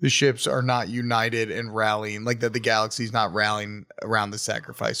 the ships are not united and rallying, like that the galaxy's not rallying around the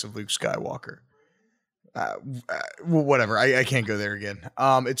sacrifice of Luke Skywalker. Whatever. I can't go there again.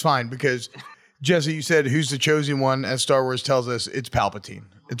 It's fine because Jesse, you said who's the chosen one? As Star Wars tells us, it's Palpatine.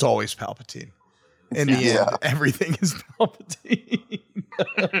 It's always Palpatine. In the end, everything is Palpatine.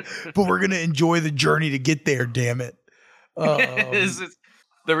 But we're gonna enjoy the journey to get there. Damn it. The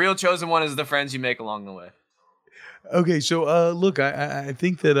real chosen one is the friends you make along the way. Okay, so look, I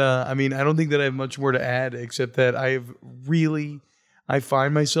think that I don't think that I have much more to add except that I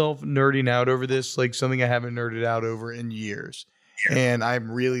find myself nerding out over this like something I haven't nerded out over in years. And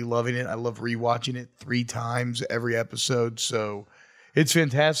I'm really loving it. I love rewatching it 3 times every episode. So it's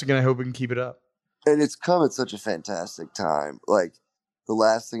fantastic and I hope we can keep it up. And it's come at such a fantastic time. Like, the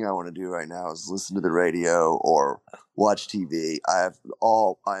last thing I want to do right now is listen to the radio or watch TV. I am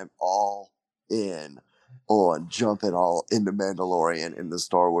all in on jumping all into Mandalorian in the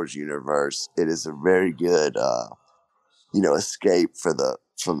Star Wars universe. It is a very good, escape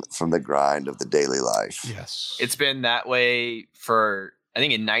from the grind of the daily life. Yes, it's been that way for. I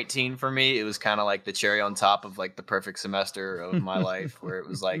think in 19 for me, it was kind of like the cherry on top of like the perfect semester of my life, where it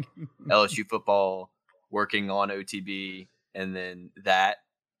was like LSU football, working on OTB, and then that.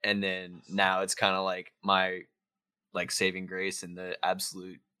 and then now it's kind of like my like saving grace and the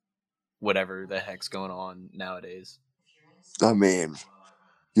absolute whatever the heck's going on nowadays. I mean,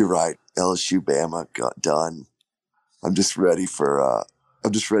 you're right. LSU Bama got done. I'm just ready for.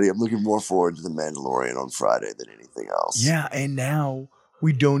 I'm just ready. I'm looking more forward to The Mandalorian on Friday than anything else. Yeah, and now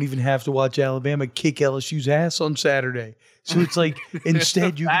we don't even have to watch Alabama kick LSU's ass on Saturday. So it's like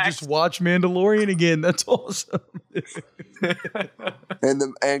instead you can just watch Mandalorian again. That's awesome.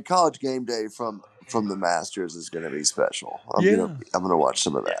 And College Game Day from the Masters is going to be special. I'm gonna watch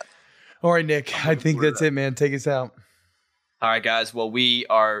some of that. All right, Nick. I think that's it, man. Take us out. All right, guys. Well, we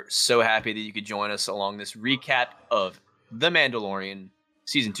are so happy that you could join us along this recap of The Mandalorian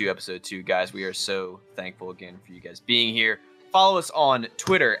Season 2, Episode 2. Guys, we are so thankful again for you guys being here. Follow us on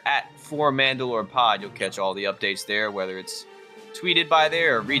Twitter @4MandalorePod. You'll catch all the updates there, whether it's tweeted by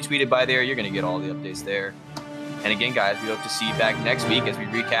there or retweeted by there. You're going to get all the updates there. And again, guys, we hope to see you back next week as we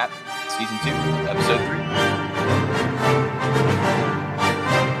recap Season 2, Episode 3.